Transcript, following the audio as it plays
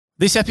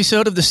This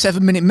episode of the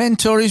 7 Minute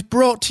Mentor is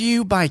brought to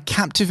you by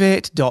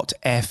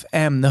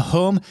Captivate.fm, the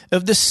home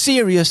of the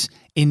serious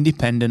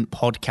independent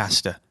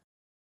podcaster.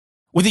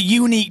 With a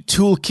unique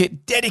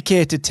toolkit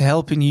dedicated to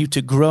helping you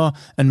to grow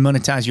and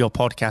monetize your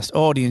podcast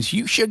audience,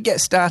 you should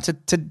get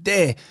started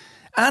today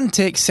and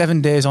take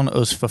 7 days on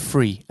us for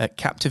free at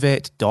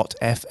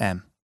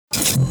Captivate.fm.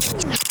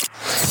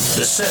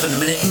 The 7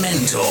 Minute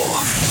Mentor.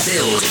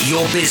 Build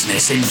your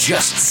business in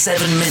just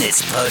 7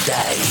 minutes per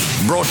day.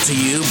 Brought to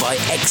you by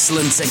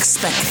Excellence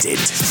Expected,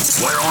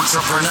 where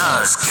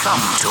entrepreneurs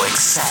come to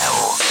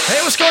excel.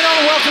 Hey, what's going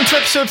on? Welcome to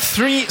episode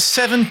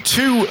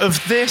 372 of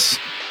this,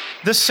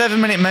 the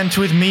 7 Minute Mentor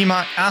with me,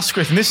 Mark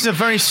Asquith. And this is a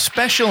very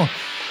special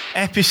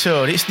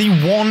episode. It's the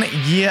 1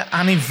 year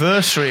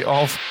anniversary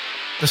of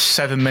the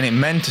 7 Minute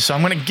Mentor. So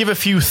I'm going to give a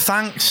few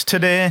thanks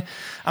today.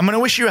 I'm going to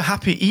wish you a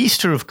happy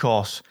Easter, of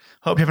course.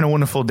 Hope you're having a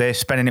wonderful day,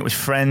 spending it with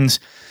friends,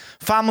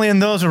 family,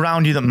 and those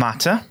around you that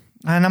matter.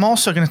 And I'm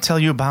also going to tell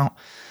you about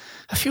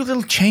a few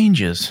little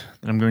changes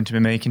that I'm going to be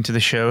making to the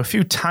show, a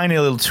few tiny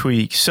little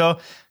tweaks. So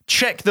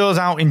check those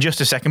out in just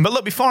a second. But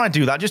look, before I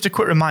do that, just a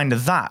quick reminder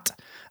that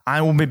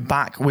I will be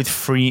back with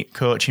Free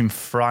Coaching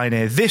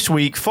Friday this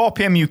week, 4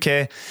 p.m.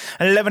 UK,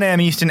 11 a.m.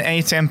 Eastern,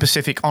 8 a.m.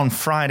 Pacific on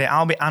Friday.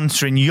 I'll be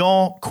answering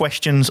your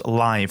questions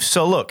live.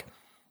 So look,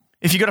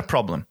 if you've got a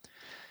problem,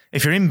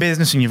 if you're in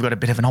business and you've got a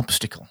bit of an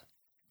obstacle,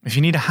 if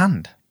you need a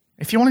hand,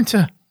 if you wanted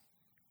to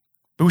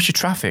boost your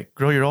traffic,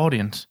 grow your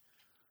audience,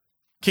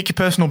 kick your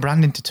personal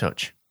brand into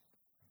touch,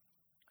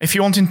 if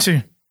you're wanting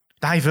to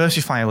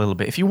diversify a little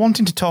bit, if you're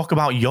wanting to talk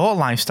about your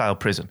lifestyle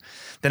prison,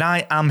 then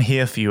I am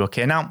here for you,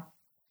 okay? Now,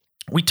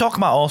 we talk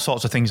about all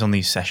sorts of things on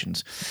these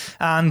sessions,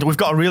 and we've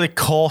got a really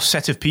core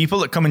set of people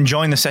that come and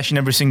join the session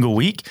every single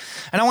week,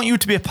 and I want you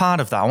to be a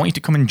part of that. I want you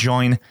to come and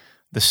join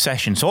the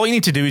session. So all you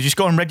need to do is just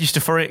go and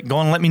register for it. Go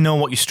and let me know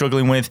what you're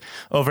struggling with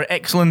over at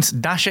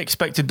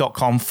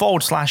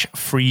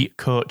excellence-expected.com/free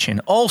coaching.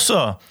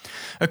 Also,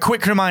 a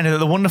quick reminder that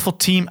the wonderful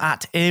team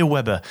at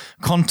Aweber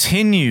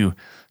continue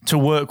to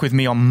work with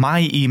me on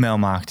my email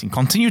marketing,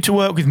 continue to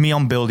work with me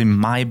on building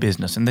my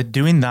business, and they're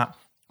doing that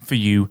for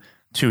you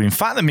too. In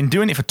fact, they've been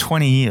doing it for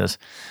 20 years,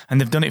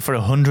 and they've done it for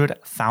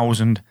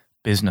 100,000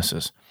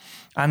 businesses.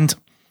 And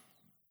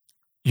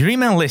your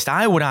email list,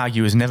 I would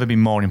argue, has never been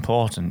more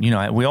important. You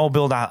know, we all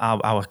build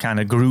our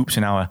kind of groups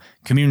and our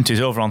communities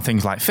over on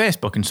things like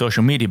Facebook and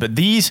social media, but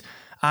these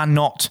are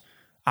not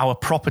our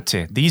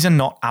property. These are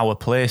not our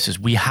places.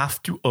 We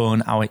have to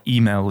own our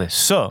email list.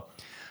 So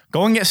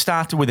go and get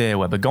started with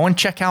Aweber. Go and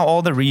check out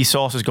all the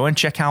resources. Go and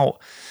check out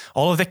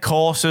all of the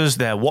courses,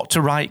 their What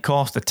to Write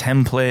course, the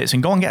templates,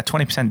 and go and get a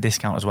 20%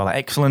 discount as well at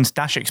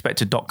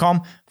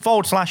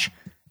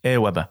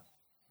excellence-expected.com/Aweber.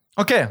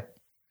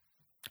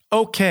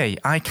 Okay,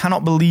 I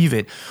cannot believe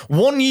it.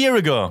 1 year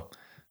ago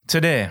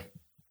today,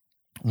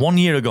 1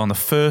 year ago on the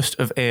 1st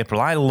of April,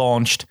 I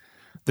launched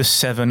the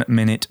 7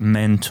 Minute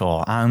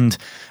Mentor. And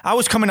I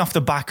was coming off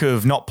the back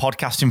of not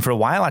podcasting for a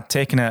while. I'd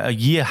taken a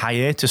year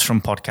hiatus from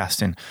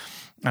podcasting.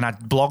 And I'd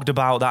blogged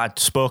about that, I'd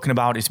spoken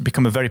about it. It's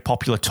become a very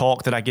popular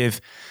talk that I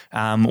give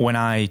when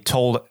I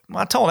told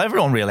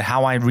everyone really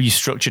how I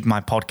restructured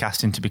my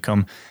podcasting to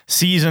become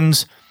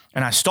seasons.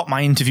 And I stopped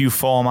my interview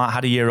format,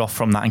 had a year off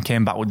from that, and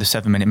came back with the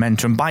 7 Minute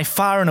Mentor. And by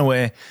far and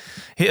away,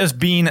 it has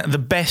been the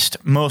best,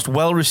 most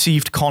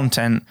well-received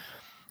content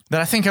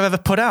that I think I've ever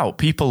put out.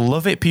 People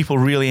love it. People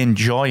really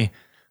enjoy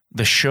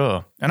the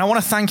show. And I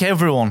want to thank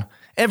everyone,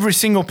 every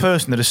single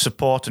person that has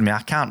supported me.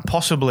 I can't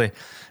possibly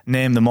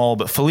name them all,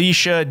 but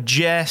Felicia,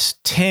 Jess,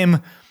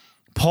 Tim,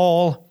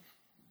 Paul,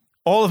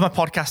 all of my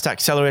Podcast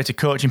Accelerator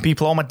coaching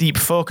people, all my Deep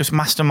Focus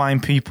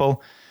Mastermind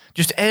people,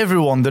 just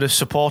everyone that has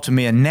supported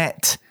me,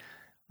 Annette,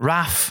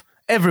 Raf,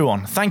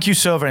 everyone, thank you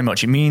so very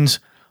much. It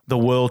means the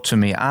world to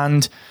me.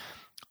 And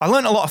I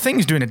learned a lot of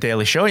things doing a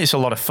daily show. It's a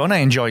lot of fun. I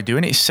enjoy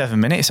doing it. It's 7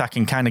 minutes. I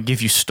can kind of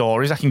give you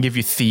stories. I can give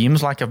you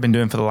themes like I've been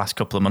doing for the last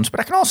couple of months, but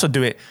I can also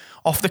do it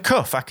off the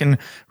cuff. I can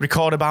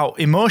record about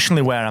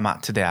emotionally where I'm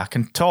at today. I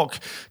can talk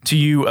to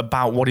you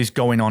about what is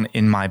going on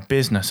in my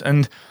business.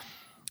 And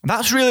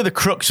that's really the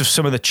crux of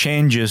some of the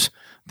changes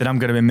that I'm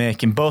going to be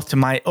making, both to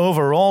my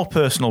overall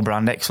personal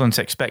brand, Excellence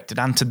Expected,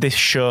 and to this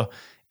show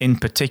in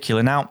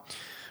particular. Now,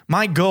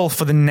 my goal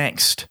for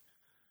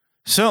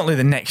certainly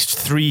the next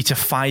 3 to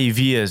 5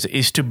 years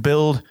is to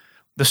build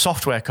the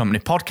software company.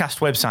 Podcast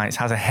Websites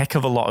has a heck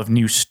of a lot of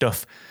new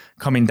stuff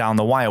coming down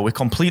the wire. We're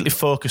completely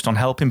focused on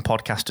helping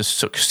podcasters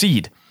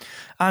succeed.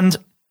 And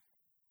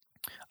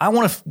I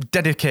want to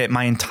dedicate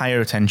my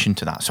entire attention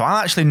to that. So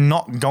I'm actually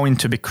not going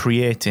to be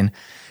creating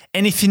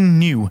anything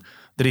new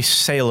that is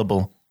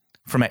saleable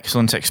from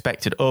Excellence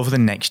Expected over the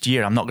next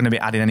year. I'm not going to be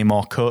adding any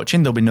more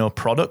coaching. There'll be no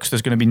products.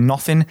 There's going to be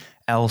nothing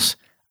else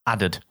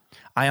added.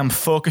 I am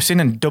focusing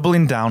and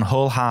doubling down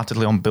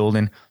wholeheartedly on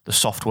building the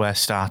software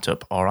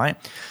startup, all right?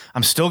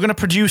 I'm still going to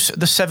produce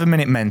the 7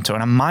 Minute Mentor,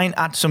 and I might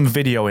add some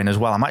video in as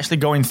well. I'm actually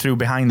going through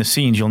behind the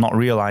scenes. You'll not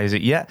realize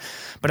it yet,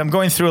 but I'm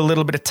going through a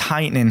little bit of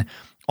tightening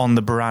on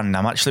the brand.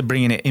 I'm actually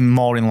bringing it in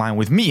more in line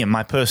with me and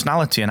my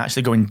personality and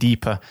actually going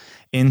deeper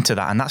into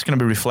that, and that's going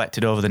to be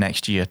reflected over the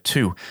next year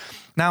too.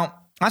 Now,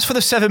 as for the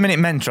 7-Minute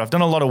Mentor, I've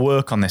done a lot of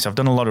work on this. I've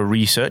done a lot of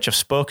research. I've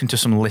spoken to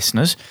some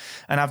listeners,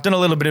 and I've done a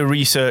little bit of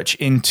research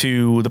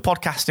into the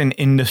podcasting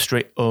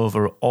industry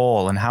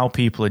overall and how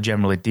people are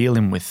generally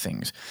dealing with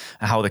things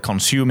and how they're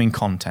consuming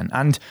content.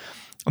 And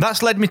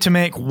that's led me to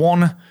make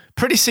one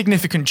pretty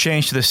significant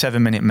change to the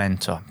 7-Minute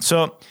Mentor.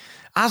 So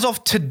as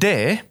of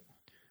today,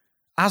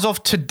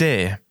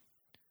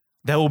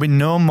 there will be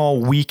no more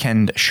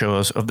weekend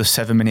shows of the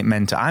 7-Minute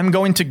Mentor. I'm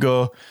going to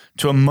go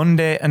to a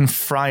Monday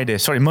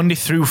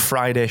through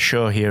Friday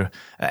show here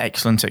at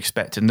Excellence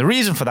Expected. And the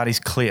reason for that is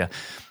clear.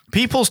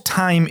 People's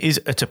time is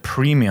at a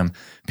premium.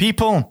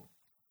 People,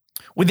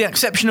 with the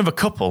exception of a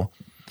couple,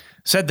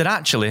 said that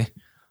actually,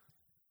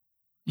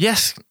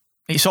 yes,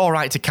 it's all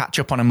right to catch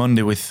up on a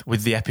Monday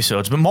with the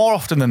episodes, but more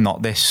often than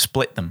not, they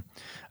split them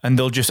and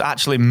they'll just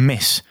actually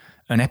miss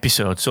an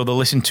episode. So they'll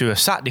listen to a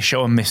Saturday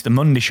show and miss the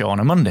Monday show on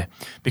a Monday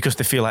because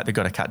they feel like they've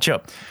got to catch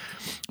up.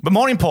 But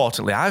more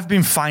importantly, I've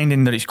been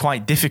finding that it's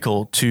quite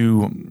difficult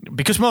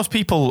because most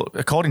people,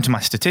 according to my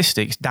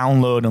statistics,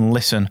 download and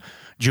listen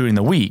during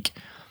the week.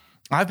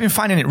 I've been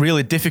finding it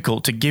really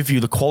difficult to give you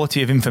the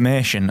quality of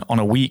information on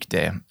a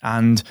weekday,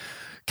 and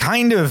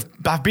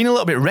I've been a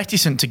little bit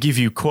reticent to give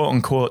you quote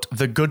unquote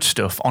the good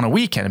stuff on a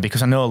weekend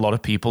because I know a lot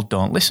of people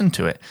don't listen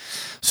to it.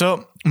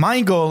 So my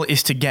goal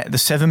is to get the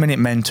 7-Minute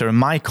Mentor and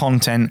my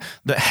content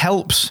that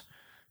helps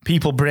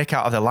people break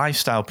out of their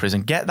lifestyle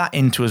prison, get that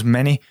into as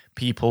many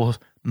people's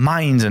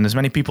minds and as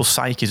many people's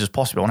psyches as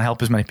possible. I want to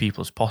help as many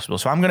people as possible.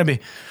 So I'm going to be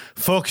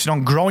focusing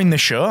on growing the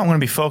show. I'm going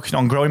to be focusing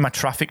on growing my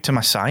traffic to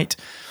my site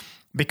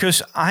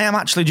because I am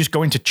actually just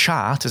going to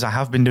chart, as I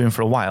have been doing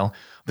for a while,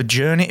 the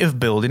journey of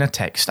building a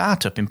tech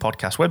startup in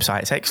podcast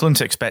websites. Excellence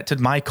Expected.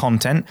 My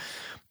content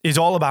is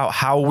all about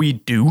how we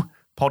do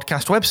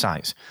podcast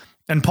websites.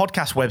 And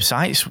podcast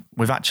websites,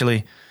 we've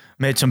actually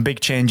made some big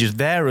changes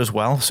there as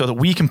well so that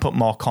we can put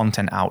more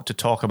content out to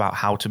talk about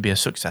how to be a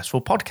successful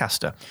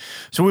podcaster.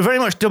 So we're very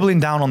much doubling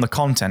down on the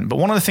content. But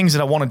one of the things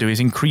that I want to do is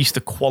increase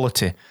the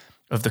quality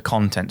of the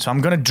content. So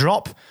I'm going to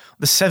drop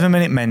the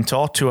 7-Minute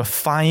Mentor to a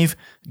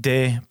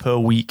 5-day per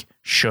week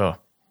show.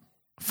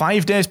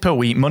 5 days per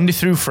week, Monday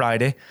through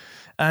Friday.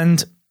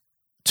 And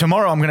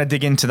tomorrow I'm going to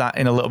dig into that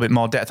in a little bit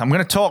more depth. I'm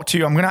going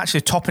to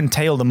actually top and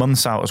tail the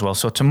months out as well.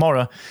 So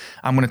tomorrow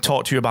I'm going to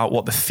talk to you about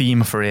what the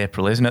theme for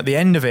April is. And at the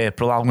end of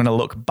April, I'm going to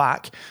look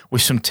back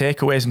with some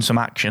takeaways and some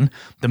action,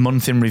 the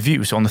month in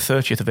review. So on the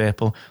 30th of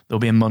April, there'll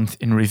be a month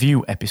in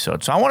review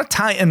episode. So I want to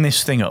tighten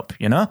this thing up,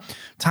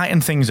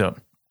 tighten things up.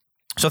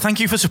 So thank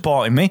you for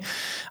supporting me.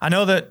 I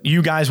know that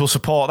you guys will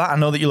support that. I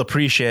know that you'll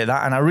appreciate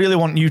that. And I really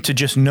want you to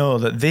just know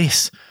that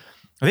this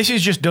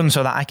is just done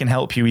so that I can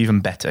help you even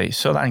better,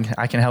 so that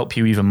I can help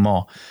you even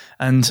more.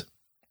 And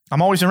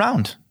I'm always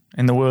around,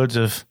 in the words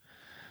of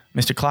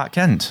Mr. Clark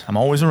Kent. I'm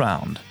always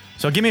around.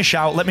 So give me a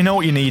shout. Let me know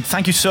what you need.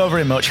 Thank you so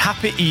very much.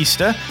 Happy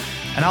Easter.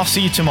 And I'll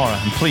see you tomorrow.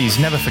 And please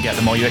never forget,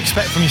 the more you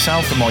expect from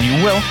yourself, the more you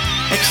will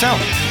excel.